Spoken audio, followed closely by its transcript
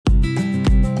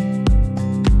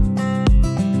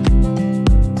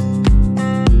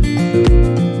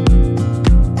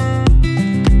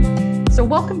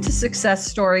Success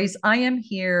Stories. I am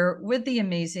here with the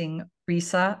amazing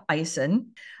Resa Eisen.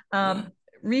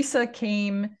 Resa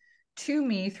came to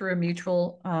me through a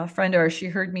mutual friend of ours. She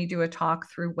heard me do a talk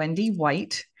through Wendy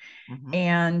White, Mm-hmm.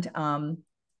 and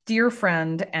dear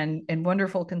friend and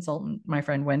wonderful consultant, my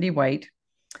friend Wendy White.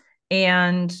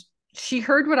 And she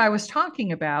heard what I was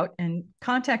talking about and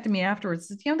contacted me afterwards.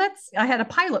 Said, that's I had a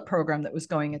pilot program that was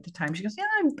going at the time. She goes,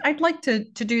 yeah, I'd like to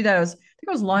do that. I think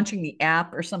I was launching the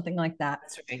app or something like that.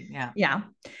 That's right. Yeah. Yeah.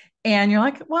 And you're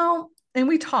like, well, and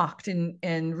we talked,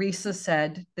 and Resa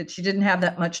said that she didn't have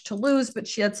that much to lose, but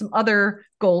she had some other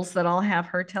goals that I'll have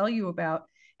her tell you about.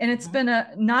 And it's Mm-hmm. been a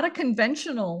not a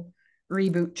conventional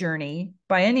reboot journey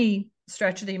by any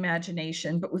stretch of the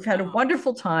imagination, but we've had a Oh,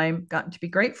 wonderful time, gotten to be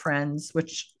great friends,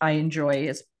 which I enjoy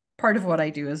as part of what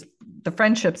I do. Is the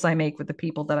friendships I make with the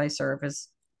people that I serve is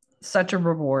such a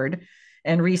reward.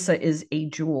 And Resa is a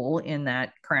jewel in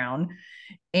that crown.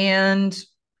 And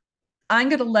I'm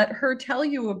going to let her tell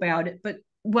you about it. But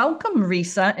welcome,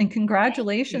 Resa, and thank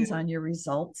congratulations you. on your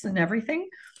results and everything.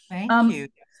 Thank Um, you.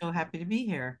 So happy to be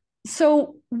here.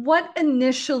 so, what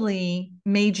initially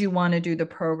made you want to do the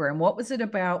program? What was it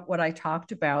about what I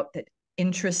talked about that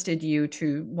interested you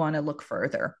to want to look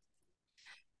further?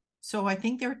 So I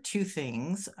think there are two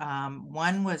things.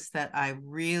 One was that I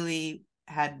really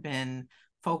had been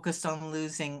focused on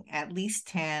losing at least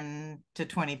 10 to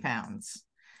 20 pounds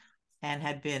and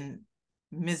had been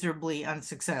miserably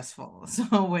unsuccessful.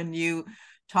 So when you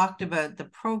talked about the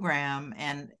program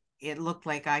and it looked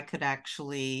like I could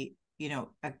actually,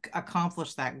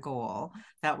 accomplish that goal,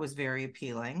 that was very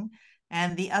appealing.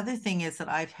 And the other thing is that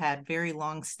I've had very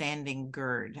long-standing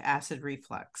GERD, acid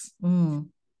reflux. Mm.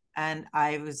 And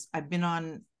I've been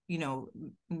on,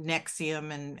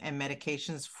 Nexium and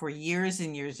medications for years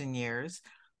and years and years.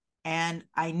 And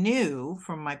I knew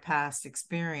from my past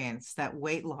experience that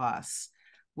weight loss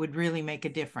would really make a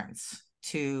difference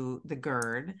to the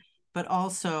GERD, but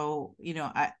also,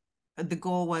 the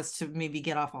goal was to maybe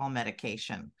get off all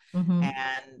medication. Mm-hmm.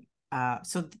 And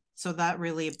so that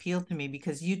really appealed to me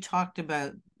because you talked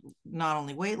about not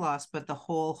only weight loss, but the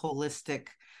whole holistic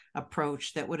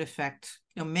approach that would affect,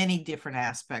 many different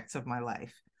aspects of my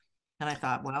life. And I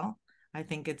thought, well, I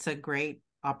think it's a great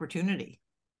opportunity.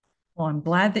 Well, I'm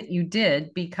glad that you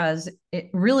did because it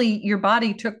really, your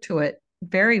body took to it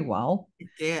very well. It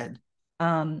did.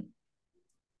 Um,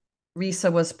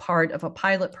 Resa was part of a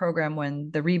pilot program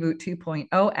when the Reboot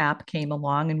 2.0 app came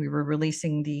along and we were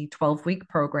releasing the 12-week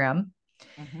program.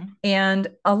 Mm-hmm. And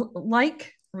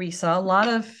like Resa, a lot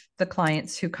of the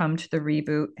clients who come to the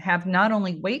Reboot have not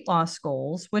only weight loss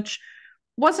goals, which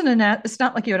wasn't it's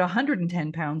not like you had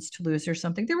 110 pounds to lose or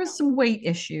something. There was some weight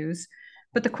issues,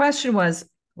 but the question was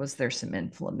there some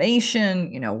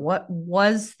inflammation? What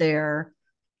was there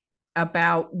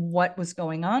about what was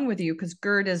going on with you? Because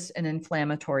GERD is an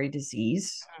inflammatory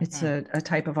disease. It's Mm-hmm. a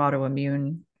type of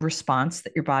autoimmune response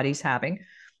that your body's having. Mm-hmm.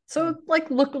 So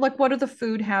look like what are the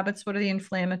food habits? What are the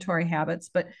inflammatory habits?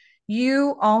 But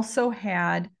you also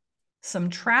had some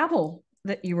travel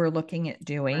that you were looking at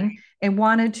doing Right. and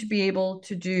wanted to be able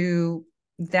to do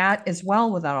that as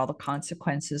well without all the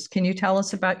consequences. Can you tell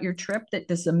us about your trip, that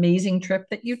this amazing trip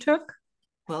that you took?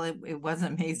 Well, it was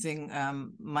amazing.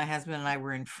 My husband and I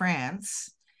were in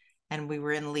France, and we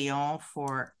were in Lyon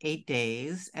for 8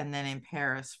 days and then in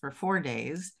Paris for 4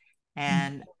 days.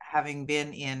 And having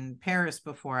been in Paris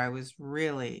before, I was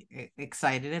really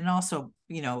excited, and also,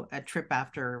 a trip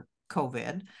after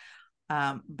COVID.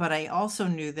 But I also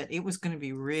knew that it was going to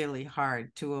be really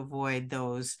hard to avoid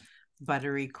those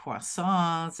buttery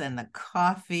croissants and the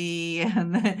coffee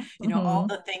and all Mm-hmm.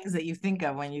 the things that you think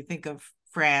of when you think of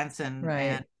France and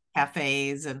Right.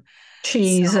 cafes. And so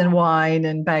Cheese and wine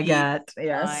and cheese, baguette. wine,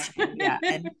 Yes. and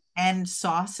yeah, and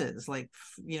sauces, like,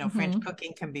 French Mm-hmm.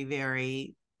 cooking can be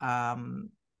very full of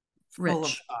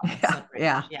Rich. sauce Yeah. and rich.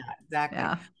 Yeah. Yeah, exactly.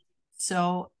 Yeah.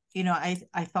 So,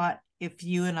 I thought if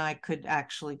you and I could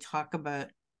actually talk about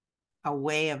a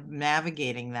way of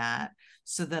navigating that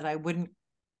so that I wouldn't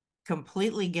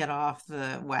completely get off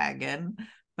the wagon.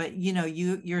 But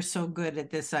you're so good at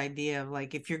this idea of,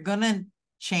 like, if you're gonna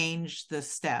change the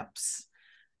steps,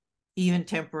 even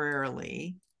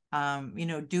temporarily, do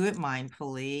it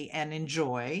mindfully and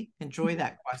enjoy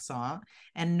that croissant,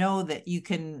 and know that you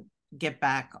can get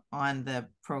back on the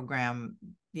program,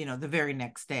 the very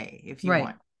next day if you Right.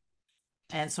 want.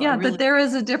 And so I Yeah, that really, there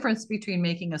is a difference between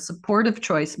making a supportive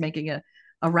choice, making a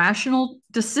rational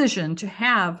decision to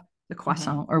have the mhm,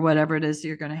 croissant or whatever it is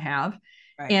you're going to have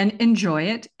right. and enjoy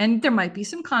it. And there might be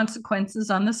some consequences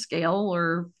on the scale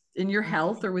or in your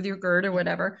health Mhm, or with your GERD or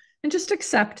whatever, and just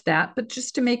accept that. But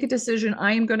just to make a decision,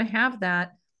 I am going to have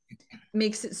that.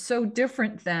 makes it so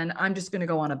different than I'm just going to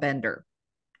go on a bender,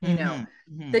 you know,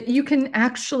 Mm-hmm. Mm-hmm. that you can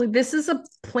actually, this is a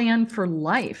plan for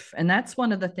life. And that's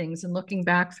one of the things. And looking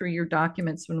back through your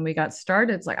documents when we got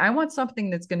started, it's like, I want something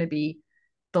that's going to be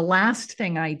the last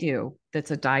thing I do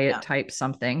that's a diet Yeah. type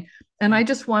something. And Yeah. I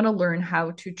just want to learn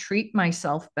how to treat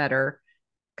myself better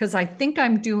because I think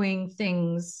I'm doing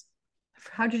things.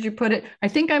 How did you put it? I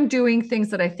think I'm doing things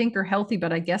that I think are healthy,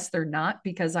 but I guess they're not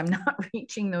because I'm not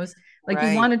reaching those. Like you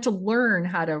Right. wanted to learn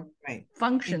how to Right.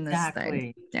 function this thing.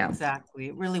 Exactly. Yeah. Exactly.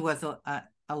 It really was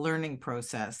a learning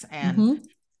process. And Mm-hmm.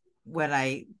 what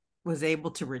I was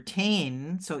able to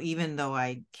retain, so even though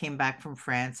I came back from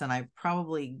France and I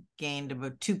probably gained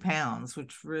about 2 pounds,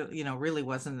 which really, really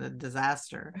wasn't a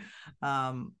disaster,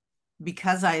 um,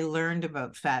 because I learned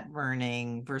about fat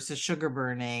burning versus sugar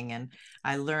burning, and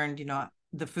I learned,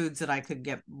 the foods that I could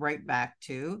get right back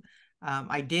to.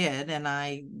 I did, and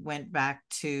I went back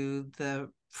to the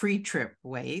pre-trip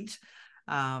weight.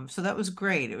 So that was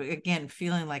great. Again,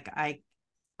 feeling like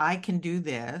I can do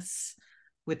this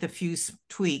with a few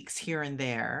tweaks here and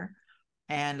there,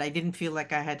 and I didn't feel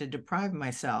like I had to deprive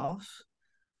myself.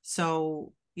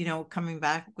 So, coming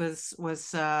back was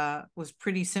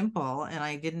pretty simple, and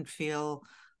I didn't feel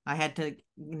I had to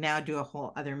now do a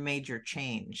whole other major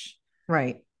change.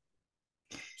 Right.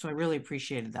 So I really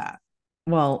appreciated that.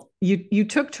 Well, you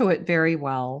took to it very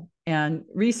well. And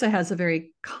Risa has a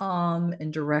very calm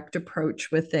and direct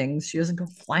approach with things. She doesn't go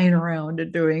flying around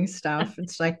and doing stuff.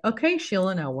 It's like, okay,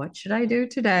 Sheila, now what should I do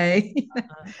today?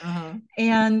 Uh-huh.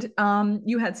 And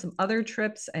you had some other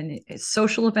trips and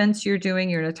social events you're doing.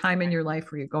 You're at a time in your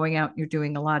life where you're going out and you're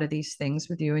doing a lot of these things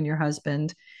with you and your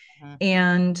husband, Uh-huh.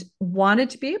 and wanted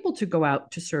to be able to go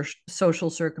out to social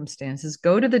circumstances,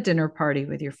 go to the dinner party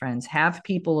with your friends, have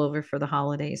people over for the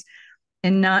holidays,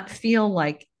 and not feel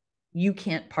like you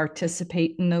can't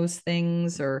participate in those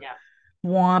things or Yeah.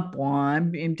 womp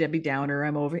womp, I'm Debbie Downer,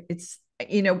 I'm over. It's,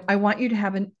 I want you to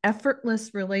have an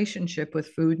effortless relationship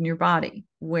with food in your body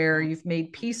where you've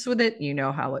made peace with it, you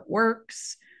know how it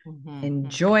works, Mm-hmm.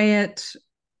 enjoy it.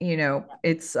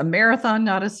 It's a marathon,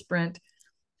 not a sprint,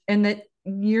 and that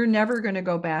you're never going to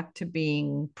go back to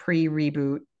being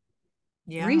pre-reboot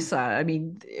Yeah. Resa. I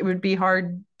mean, it would be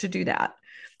hard to do that.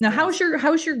 Now, Yes.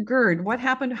 how's your GERD? What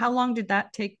happened? How long did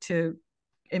that take to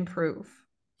improve?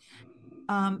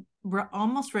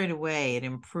 Almost right away, it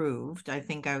improved. I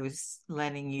think I was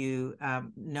letting you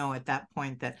know at that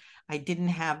point that I didn't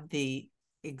have the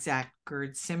exact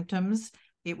GERD symptoms.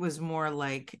 It was more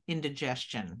like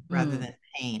indigestion rather Mm, than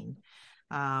pain.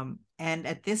 And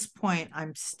at this point,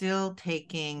 I'm still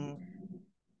taking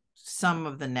some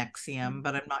of the Nexium,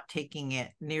 but I'm not taking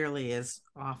it nearly as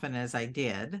often as I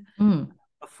did mm,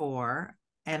 before.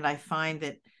 And I find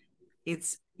that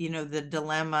it's, the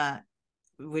dilemma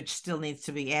which still needs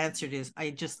to be answered is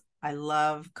I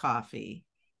love coffee.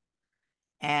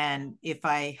 And if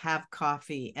I have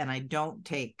coffee and I don't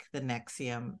take the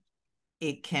Nexium,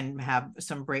 it can have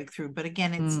some breakthrough. But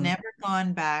again, it's mm. never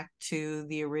gone back to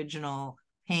the original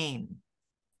pain.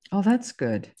 Oh, that's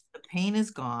good. The pain is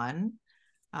gone.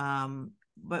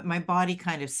 But my body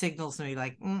kind of signals me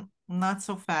like, not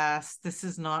so fast. This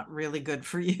is not really good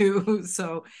for you.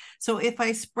 So if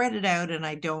I spread it out and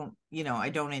I don't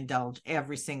indulge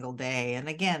every single day. And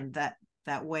again,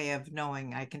 that way of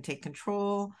knowing I can take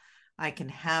control, I can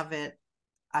have it.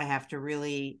 I have to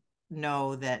really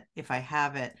know that if I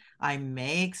have it, I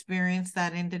may experience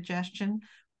that indigestion,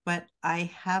 but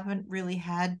I haven't really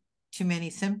had too many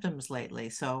symptoms lately.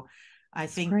 So I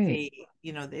That's think great.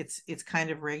 it's kind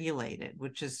of regulated,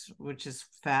 which is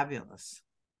fabulous.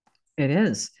 It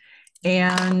is.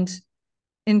 And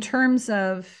in terms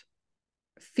of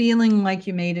feeling like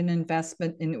you made an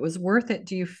investment and it was worth it,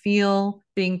 do you feel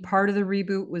being part of the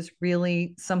reboot was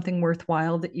really something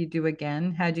worthwhile that you do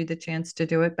again? Had you the chance to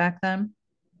do it back then?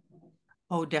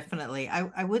 Oh, definitely.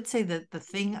 I would say that the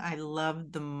thing I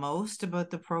loved the most about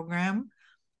the program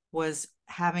was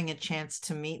having a chance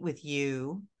to meet with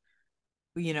you,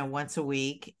 once a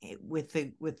week with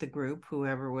the group,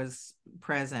 whoever was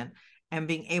present, and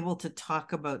being able to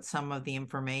talk about some of the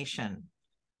information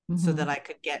so that Mm-hmm. I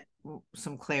could get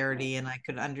some clarity and I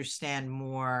could understand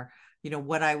more,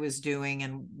 what I was doing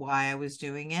and why I was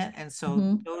doing it. And so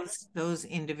Mm-hmm. those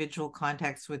individual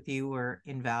contacts with you were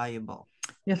invaluable.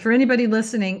 Yeah, for anybody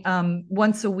listening,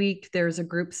 once a week there's a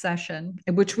group session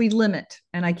in which we limit,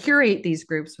 and I curate these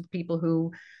groups with people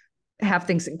who have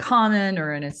things in common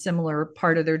or in a similar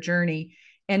part of their journey.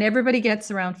 And everybody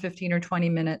gets around 15 or 20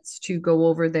 minutes to go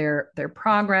over their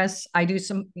progress.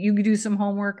 You do some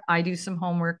homework, I do some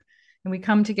homework, and we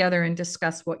come together and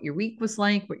discuss what your week was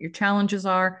like, what your challenges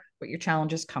are, what your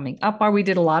challenges coming up are. We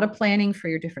did a lot of planning for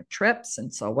your different trips.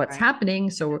 And so what's Right. happening?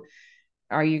 So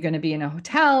are you going to be in a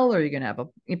hotel, or are you going to have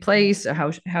a place, or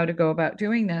how to go about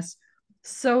doing this?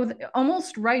 So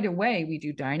almost right away, we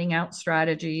do dining out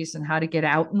strategies and how to get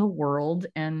out in the world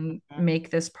and Mhm. make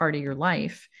this part of your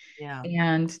life. Yeah.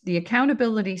 And the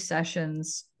accountability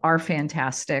sessions are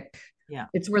fantastic. Yeah.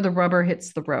 It's where the rubber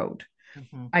hits the road.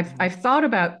 Mm-hmm. I've thought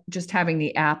about just having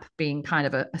the app being kind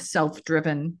of a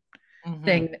self-driven Mm-hmm.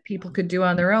 thing that people could do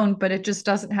on their own, but it just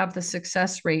doesn't have the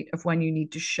success rate of when you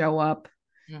need to show up,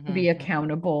 be Mm-hmm.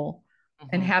 accountable,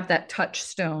 and Mm-hmm. have that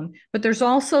touchstone. But there's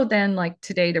also then, like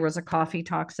today, there was a coffee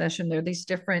talk session. There are these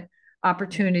different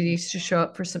opportunities to show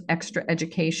up for some extra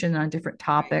education on different Right.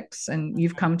 topics. And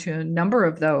you've come to a number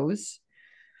of those.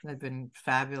 They've been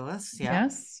fabulous. Yeah.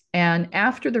 Yes. And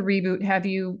after the reboot, have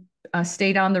you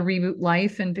stayed on the reboot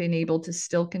life and been able to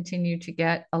still continue to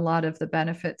get a lot of the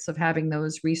benefits of having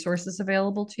those resources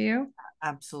available to you?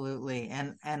 Absolutely.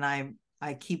 And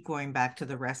I keep going back to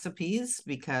the recipes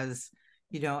because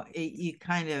you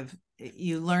kind of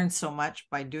you learn so much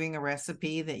by doing a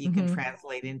recipe that you can Mm-hmm.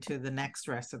 translate into the next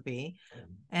recipe.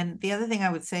 And the other thing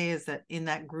I would say is that in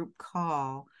that group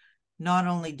call, not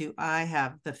only do I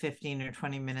have the 15 or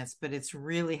 20 minutes, but it's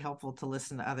really helpful to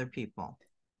listen to other people.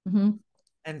 Mm-hmm.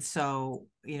 And so,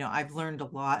 I've learned a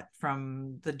lot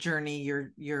from the journey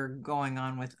you're going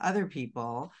on with other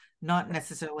people, not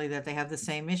necessarily that they have the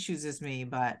same issues as me,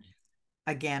 but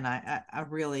again, a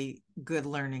really good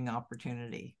learning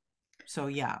opportunity. So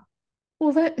yeah.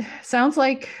 Well, that sounds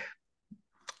like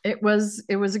it was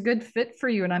a good fit for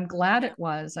you, and I'm glad it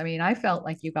was. I mean, I felt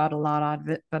like you got a lot out of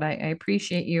it, but I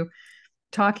appreciate you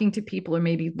talking to people or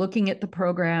maybe looking at the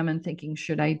program and thinking,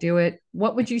 should I do it?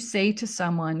 What would you say to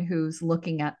someone who's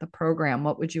looking at the program?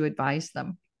 What would you advise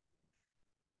them?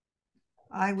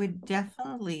 I would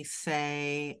definitely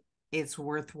say it's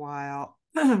worthwhile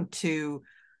to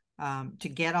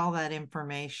get all that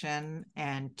information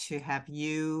and to have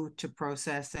you to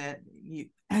process it.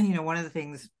 One of the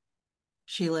things,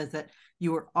 Sheila, is that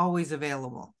you were always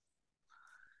available,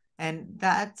 and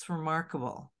that's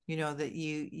remarkable. That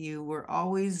you were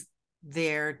always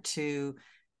there to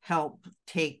help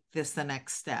take this the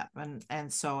next step.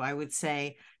 And so I would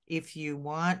say, if you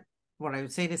want, what I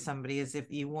would say to somebody is, if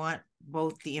you want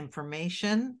both the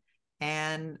information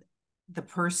and the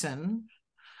person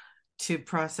to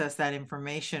process that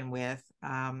information with,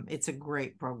 it's a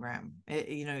great program.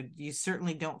 You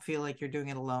certainly don't feel like you're doing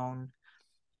it alone,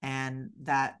 and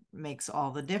that makes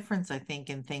all the difference, I think,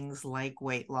 in things like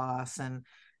weight loss and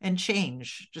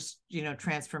change, just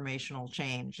transformational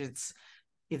change.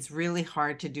 It's really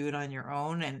hard to do it on your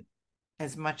own, and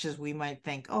as much as we might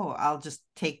think, oh, I'll just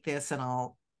take this and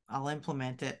I'll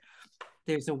implement it,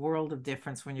 there's a world of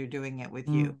difference when you're doing it with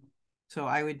you. So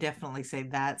I would definitely say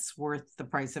that's worth the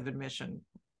price of admission.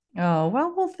 Oh,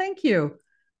 well, thank you.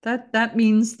 That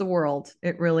means the world.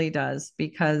 It really does,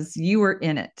 because you were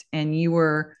in it and you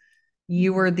were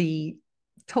the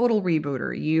total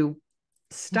rebooter. You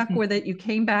stuck with it. You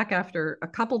came back after a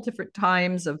couple different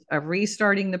times of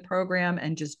restarting the program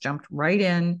and just jumped right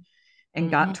in and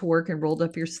got Mm-hmm. to work and rolled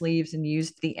up your sleeves and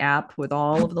used the app with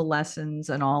all of the lessons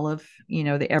and all of,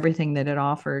 the everything that it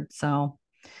offered. So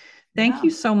thank Yeah. you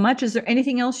so much. Is there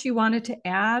anything else you wanted to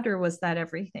add, or was that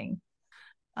everything?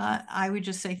 I would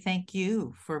just say thank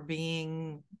you for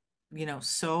being,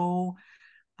 so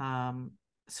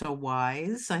so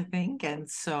wise, I think, and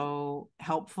so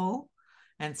helpful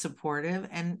and supportive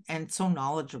and so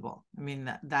knowledgeable. I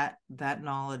mean, that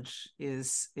knowledge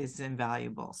is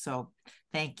invaluable. So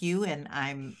thank you. And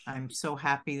I'm so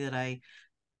happy that I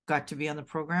got to be on the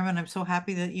program, and I'm so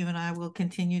happy that you and I will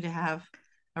continue to have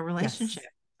a relationship.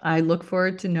 Yes. I look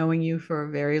forward to knowing you for a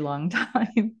very long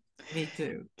time. Me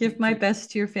too. Me Give my too.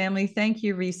 best to your family. Thank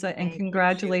you, Resa, and Thank you, Sheila.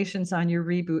 congratulations on your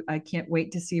reboot. I can't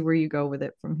wait to see where you go with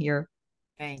it from here.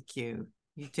 Thank you.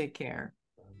 You take care.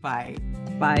 Bye.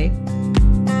 Bye.